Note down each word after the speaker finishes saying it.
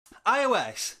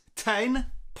iOS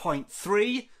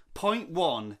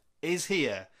 10.3.1 is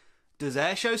here. Does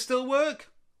Airshou still work?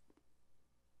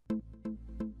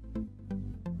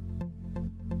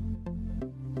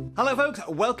 Hello folks,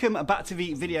 welcome back to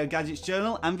the Video Gadgets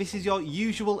Journal, and this is your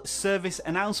usual service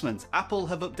announcement. Apple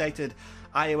have updated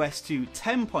iOS to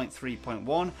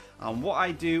 10.3.1, and what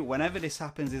I do whenever this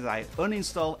happens is I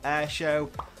uninstall Airshou,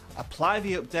 apply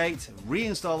the update,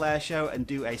 reinstall Airshou, and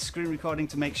do a screen recording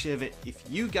to make sure that if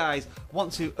you guys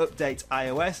want to update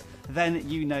iOS, then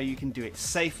you know you can do it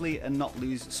safely and not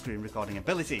lose screen recording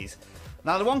abilities.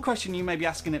 Now, the one question you may be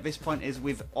asking at this point is,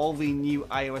 with all the new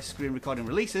iOS screen recording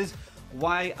releases,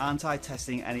 why aren't I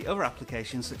testing any other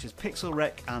applications such as Pixel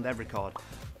Rec and Everrecord?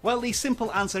 Well, the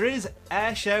simple answer is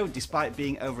Airshou, despite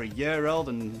being over a year old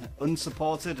and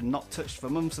unsupported and not touched for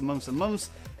months and months and months,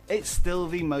 it's still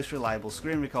the most reliable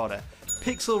screen recorder.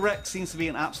 Pixel Rec seems to be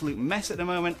an absolute mess at the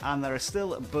moment, and there are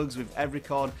still bugs with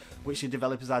Everrecord which the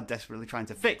developers are desperately trying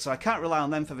to fix, so I can't rely on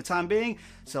them for the time being,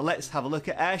 so let's have a look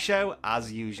at Airshou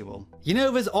as usual. You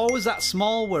know, there's always that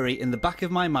small worry in the back of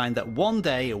my mind that one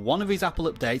day one of these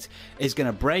Apple updates is going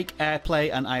to break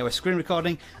AirPlay and iOS screen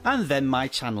recording, and then my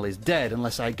channel is dead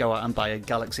unless I go out and buy a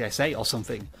Galaxy S8 or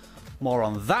something. More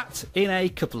on that in a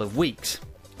couple of weeks.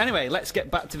 Anyway, let's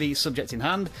get back to the subject in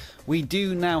hand. We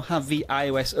do now have the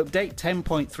iOS update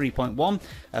 10.3.1,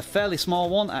 a fairly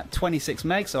small one at 26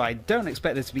 meg, so I don't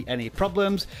expect there to be any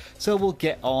problems. So we'll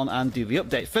get on and do the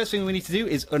update. First thing we need to do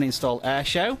is uninstall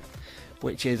Airshou,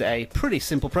 which is a pretty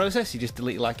simple process. You just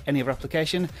delete it like any other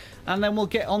application, and then we'll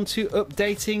get on to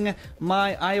updating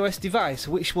my iOS device,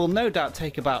 which will no doubt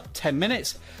take about 10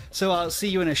 minutes. So I'll see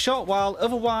you in a short while.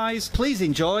 Otherwise, please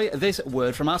enjoy this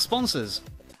word from our sponsors.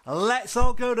 Let's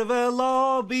all go to the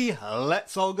lobby,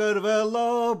 let's all go to the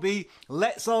lobby,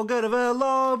 let's all go to the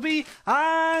lobby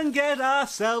and get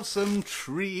ourselves some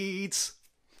treats.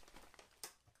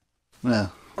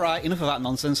 Well. Right, enough of that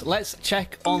nonsense. Let's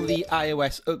check on the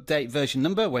iOS update version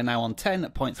number. We're now on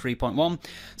 10.3.1,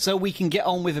 so we can get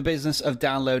on with the business of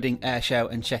downloading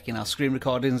Airshou and checking our screen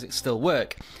recordings still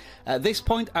work. At this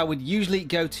point, I would usually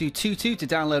go to Tutu to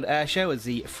download Airshou as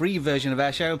the free version of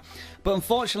Airshou, but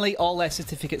unfortunately all their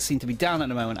certificates seem to be down at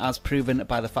the moment, as proven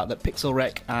by the fact that Pixel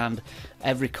Rec and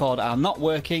Everrecord are not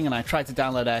working, and I tried to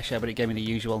download Airshou but it gave me the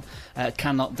usual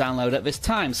cannot download at this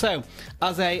time. So,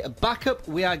 as a backup,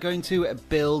 we are going to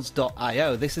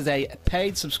Builds.io. This is a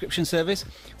paid subscription service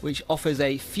which offers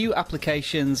a few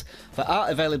applications that are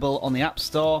available on the App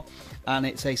Store, and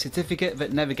it's a certificate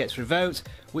that never gets revoked,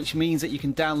 which means that you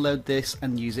can download this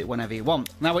and use it whenever you want.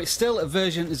 Now, it's still a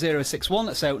version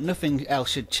 0.6.1, so nothing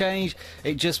else should change.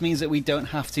 It just means that we don't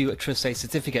have to trust a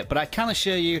certificate, but I can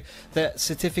assure you that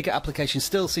certificate applications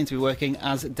still seem to be working,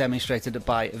 as demonstrated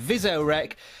by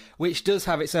VGJFelix, which does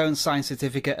have its own signed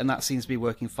certificate, and that seems to be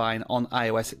working fine on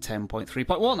iOS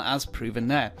 10.3.1, as proven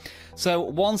there. So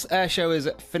once Airshou is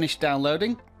finished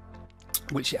downloading,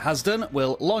 which it has done,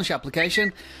 we'll launch the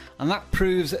application, and that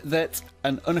proves that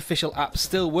an unofficial app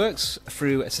still works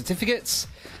through certificates.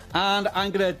 And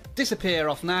I'm going to disappear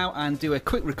off now and do a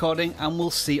quick recording, and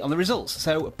we'll see on the results.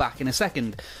 So back in a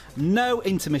second. No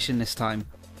intermission this time.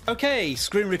 Okay,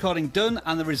 screen recording done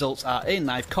and the results are in.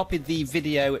 I've copied the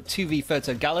video to the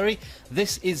photo gallery.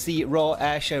 This is the raw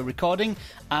Airshou recording,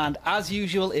 and as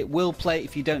usual it will play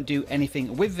if you don't do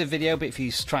anything with the video, but if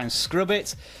you try and scrub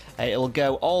it, it'll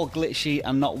go all glitchy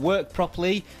and not work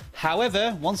properly.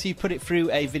 However, once you put it through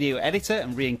a video editor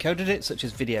and re-encoded it, such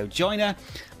as Video Joiner,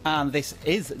 and this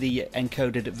is the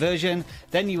encoded version,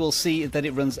 then you will see that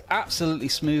it runs absolutely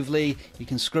smoothly. You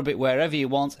can scrub it wherever you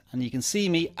want, and you can see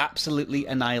me absolutely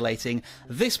annihilating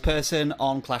this person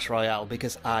on Clash Royale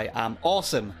because I am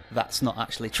awesome. That's not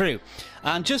actually true.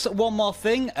 And just one more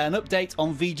thing, an update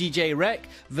on VGJFelix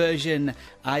version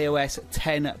iOS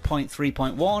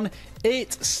 10.3.1.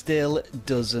 It still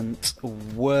doesn't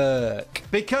work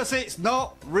because it's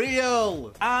not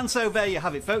real. And so there you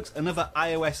have it, folks, another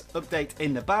iOS update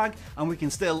in the bag, and we can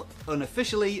still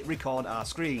unofficially record our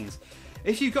screens.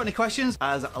 If you've got any questions,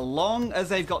 as long as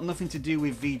they've got nothing to do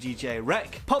with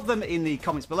VGJFelix, pop them in the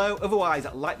comments below. Otherwise,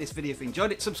 like this video if you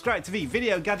enjoyed it, subscribe to the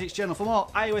Video Gadgets channel for more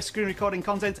iOS screen recording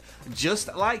content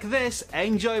just like this.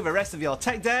 Enjoy the rest of your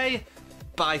tech day.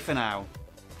 Bye for now.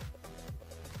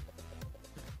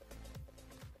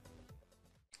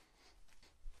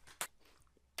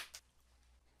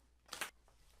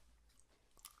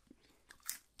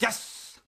 Yes!